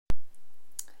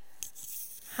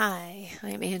Hi,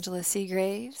 I'm Angela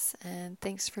Seagraves, and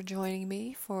thanks for joining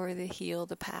me for the Heal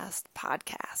the Past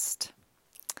podcast.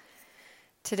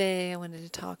 Today I wanted to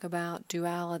talk about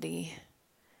duality.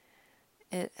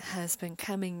 It has been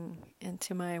coming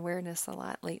into my awareness a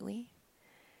lot lately,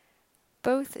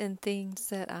 both in things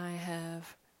that I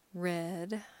have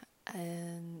read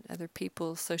and other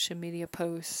people's social media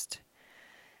posts,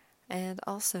 and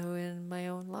also in my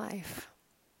own life.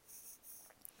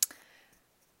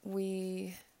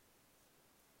 We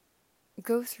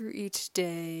go through each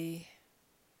day,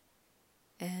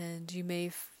 and you may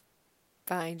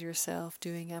find yourself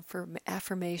doing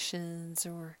affirmations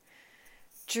or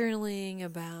journaling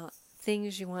about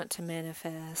things you want to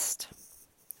manifest.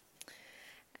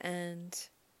 And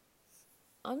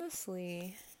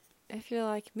honestly, if you're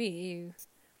like me, you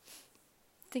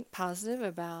think positive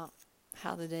about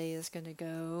how the day is going to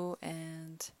go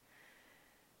and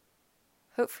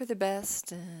hope for the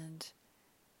best and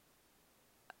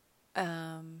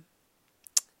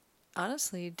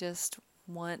honestly just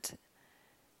want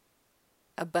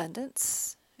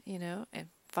abundance, and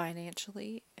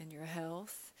financially, in your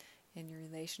health, in your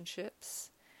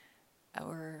relationships,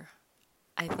 or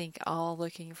I think all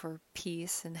looking for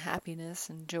peace and happiness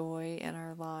and joy in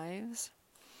our lives.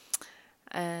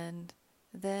 And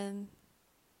then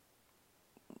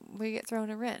we get thrown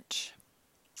a wrench.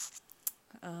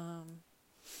 And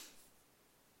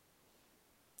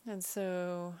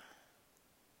so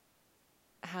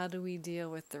how do we deal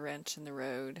with the wrench in the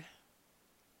road?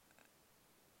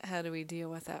 How do we deal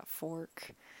with that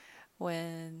fork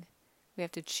when we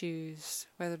have to choose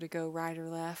whether to go right or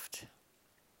left?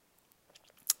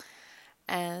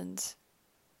 And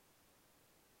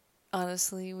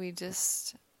honestly, we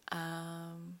just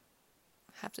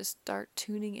have to start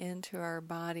tuning into our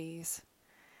bodies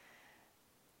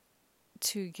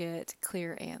to get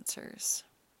clear answers.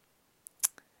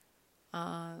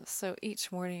 So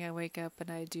each morning I wake up and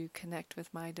I do connect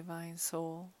with my divine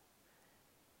soul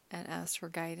and ask for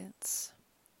guidance.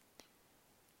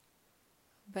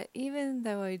 But even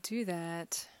though I do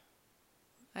that,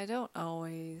 I don't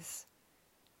always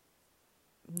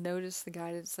notice the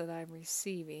guidance that I'm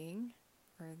receiving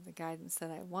or the guidance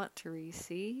that I want to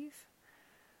receive,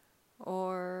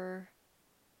 or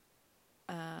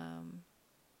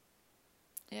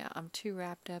I'm too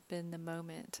wrapped up in the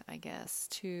moment, I guess,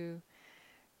 to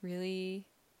really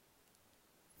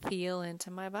feel into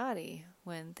my body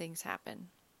when things happen.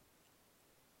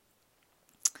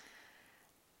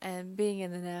 And being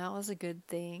in the now is a good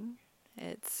thing.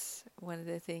 It's one of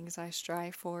the things I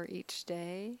strive for each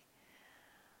day.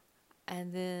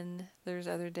 And then there's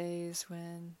other days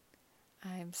when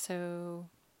I'm so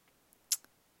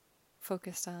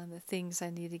focused on the things I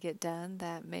need to get done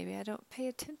that maybe I don't pay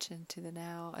attention to the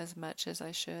now as much as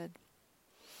I should.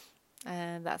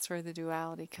 And that's where the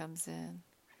duality comes in.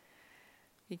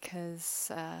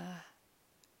 Because I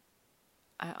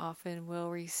often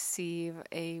will receive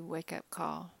a wake-up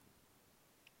call.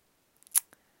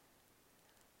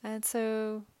 And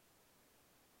so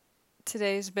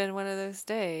today's been one of those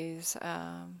days.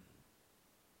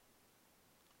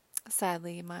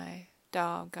 Sadly, my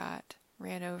dog got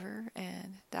ran over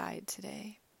and died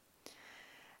today.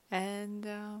 And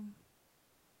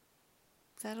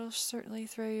that'll certainly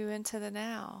throw you into the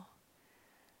now.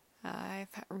 I've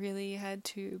really had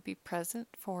to be present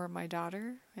for my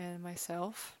daughter and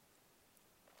myself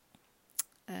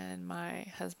and my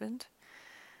husband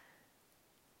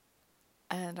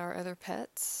and our other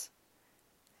pets,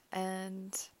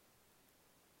 and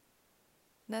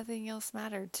nothing else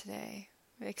mattered today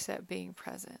except being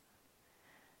present.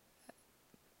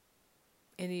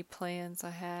 Any plans I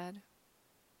had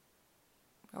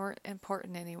weren't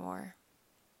important anymore.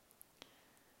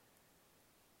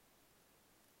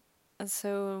 And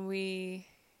so when we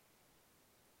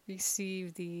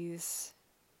receive these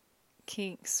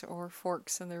kinks or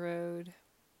forks in the road,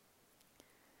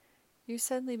 you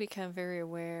suddenly become very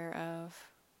aware of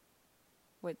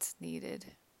what's needed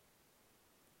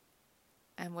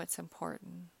and what's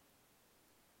important.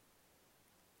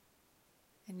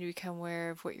 And you become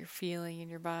aware of what you're feeling in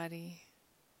your body.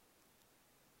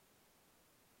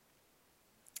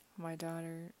 My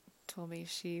daughter told me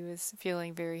she was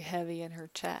feeling very heavy in her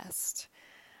chest.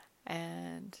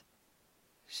 And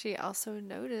she also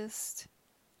noticed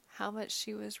how much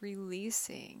she was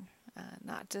releasing,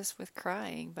 not just with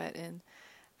crying, but in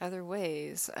other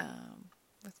ways,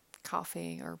 with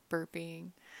coughing or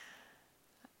burping,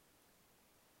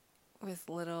 with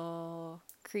little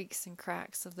creaks and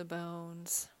cracks of the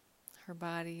bones. Her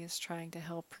body is trying to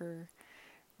help her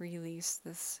release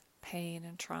this pain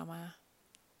and trauma.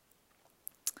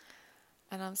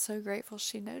 And I'm so grateful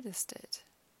she noticed it,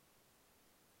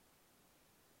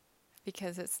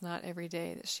 because it's not every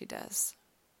day that she does.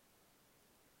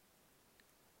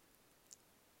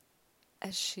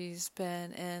 As she's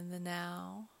been in the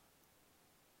now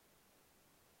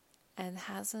and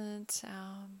hasn't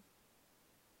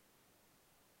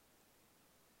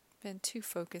been too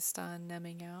focused on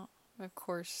numbing out. Of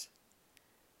course,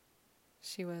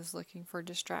 she was looking for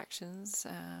distractions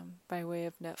by way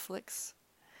of Netflix.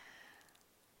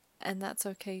 And that's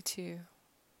okay too,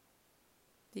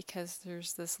 because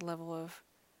there's this level of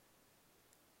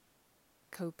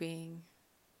coping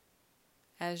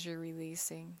as you're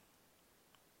releasing.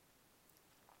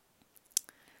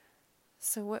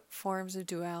 So what forms of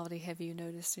duality have you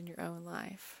noticed in your own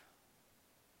life?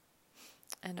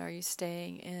 And are you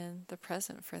staying in the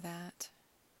present for that?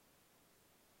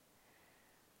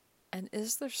 And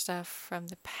is there stuff from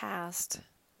the past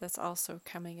that's also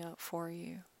coming up for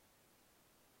you?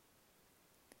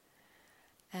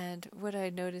 And what I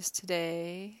noticed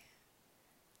today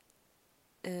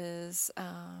is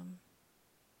that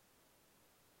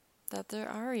there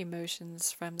are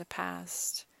emotions from the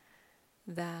past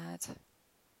that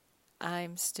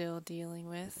I'm still dealing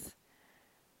with.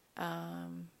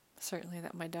 Certainly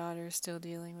that my daughter is still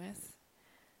dealing with.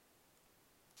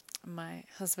 My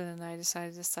husband and I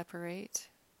decided to separate.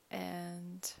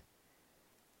 And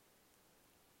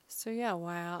so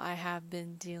while I have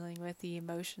been dealing with the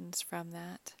emotions from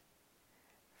that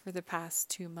for the past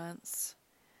 2 months,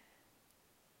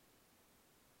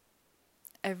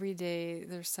 every day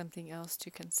there's something else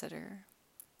to consider.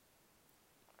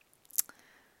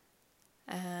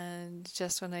 And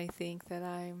just when I think that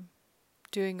I'm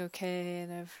doing okay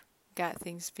and I've got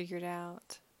things figured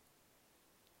out,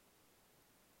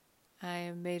 I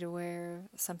am made aware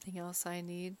of something else I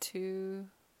need to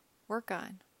work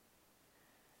on.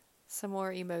 Some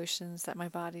more emotions that my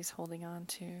body's holding on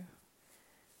to.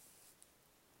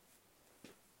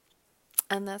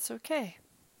 And that's okay.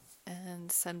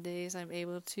 And some days I'm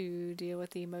able to deal with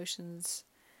the emotions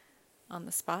on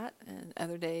the spot, and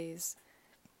other days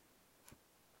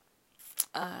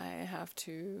I have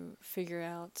to figure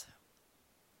out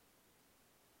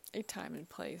a time and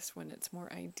place when it's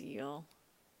more ideal.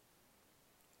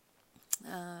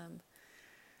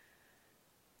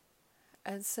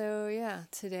 And so,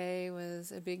 today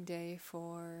was a big day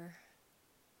for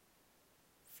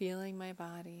feeling my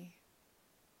body,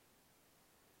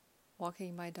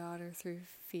 walking my daughter through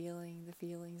feeling the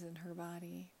feelings in her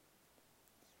body,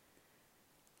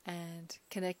 and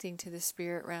connecting to the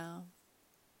spirit realm,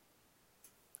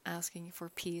 asking for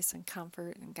peace and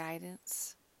comfort and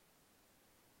guidance,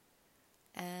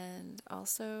 and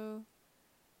also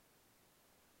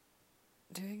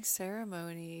doing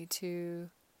ceremony to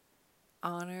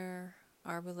honor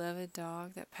our beloved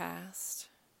dog that passed,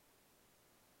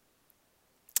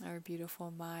 our beautiful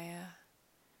Maya,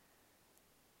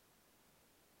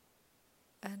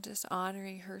 and just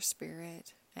honoring her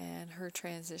spirit and her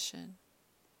transition.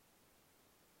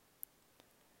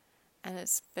 And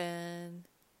it's been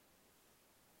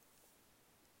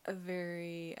a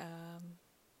very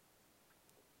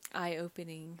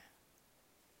eye-opening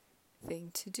thing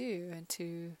to do, and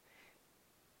to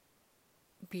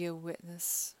be a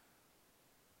witness,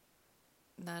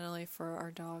 not only for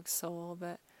our dog's soul,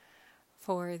 but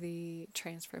for the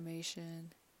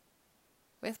transformation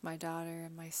with my daughter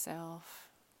and myself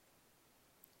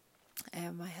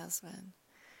and my husband,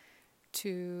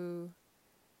 to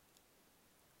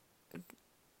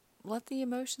let the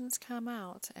emotions come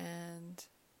out and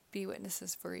be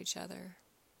witnesses for each other.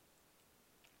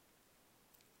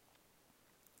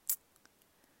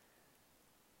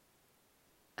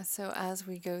 And so as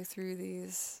we go through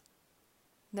these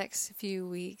next few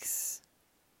weeks,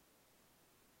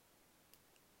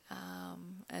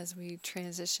 as we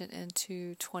transition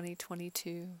into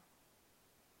 2022,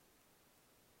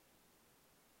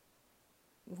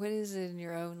 what is it in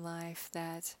your own life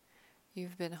that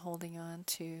you've been holding on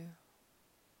to,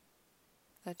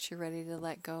 that you're ready to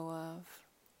let go of?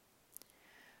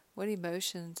 What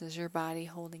emotions is your body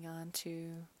holding on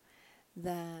to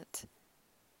that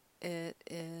it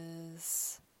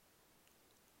is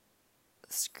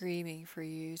screaming for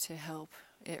you to help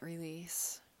it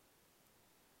release?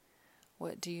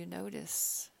 What do you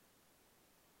notice?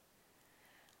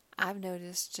 I've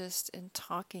noticed just in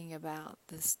talking about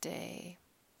this day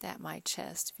that my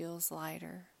chest feels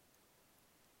lighter.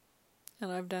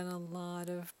 And I've done a lot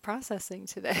of processing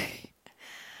today.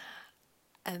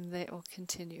 And that will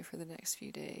continue for the next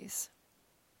few days.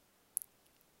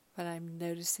 But I'm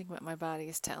noticing what my body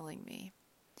is telling me.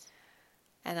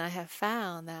 And I have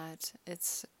found that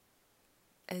it's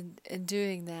And in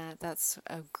doing that, that's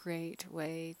a great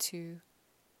way to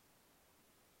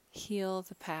heal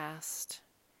the past,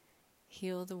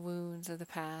 heal the wounds of the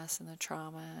past and the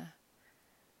trauma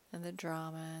and the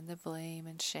drama and the blame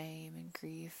and shame and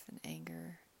grief and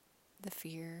anger, the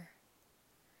fear.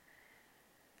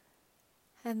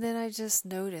 And then I just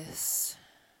notice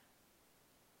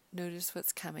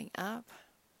what's coming up,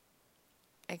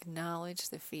 acknowledge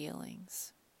the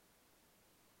feelings.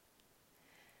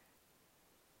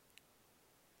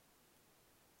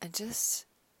 And just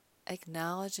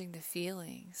acknowledging the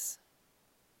feelings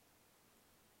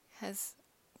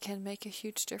can make a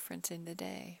huge difference in the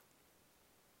day.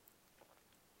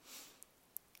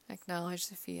 Acknowledge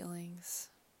the feelings.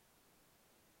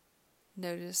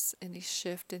 Notice any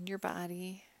shift in your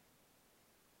body,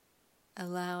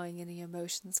 allowing any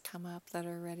emotions come up that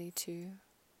are ready to.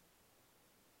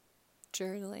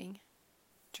 Journaling.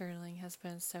 Journaling has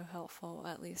been so helpful,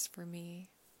 at least for me.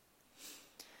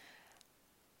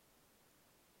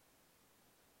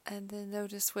 And then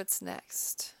notice what's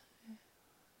next.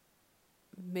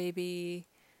 Maybe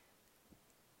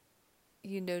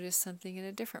you notice something in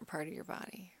a different part of your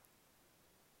body.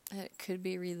 And it could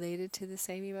be related to the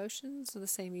same emotions or the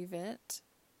same event,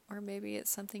 or maybe it's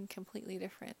something completely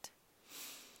different.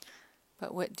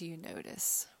 But what do you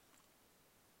notice?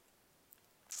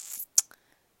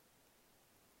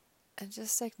 And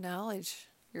just acknowledge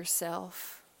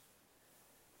yourself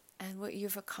and what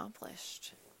you've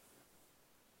accomplished.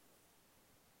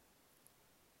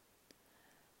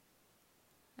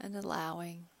 And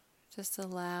just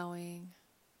allowing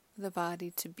the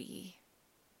body to be.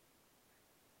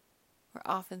 We're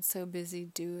often so busy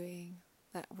doing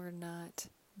that we're not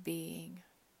being.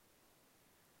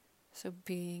 So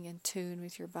being in tune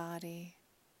with your body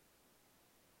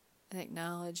and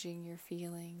acknowledging your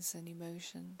feelings and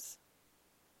emotions.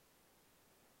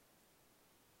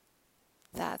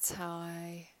 That's how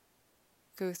I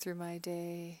go through my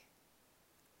day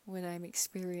when I'm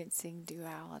experiencing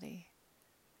duality.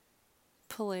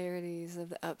 Polarities of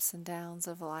the ups and downs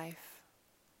of life,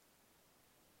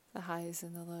 the highs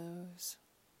and the lows.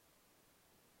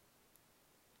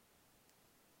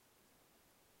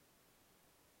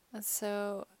 And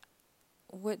so,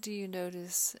 what do you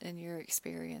notice in your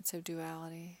experience of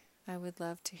duality? I would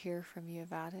love to hear from you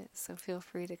about it, so feel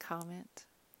free to comment.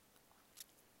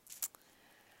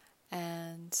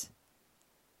 And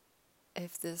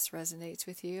if this resonates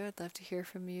with you, I'd love to hear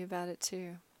from you about it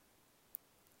too.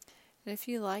 And if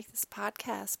you like this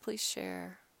podcast, please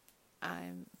share.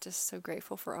 I'm just so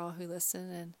grateful for all who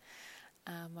listen,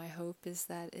 and my hope is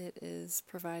that it is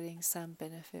providing some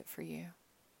benefit for you.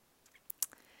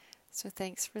 So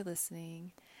thanks for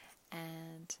listening,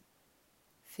 and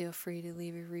feel free to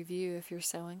leave a review if you're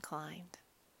so inclined.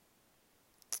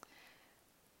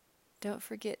 Don't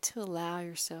forget to allow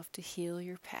yourself to heal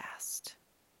your past.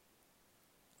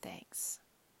 Thanks.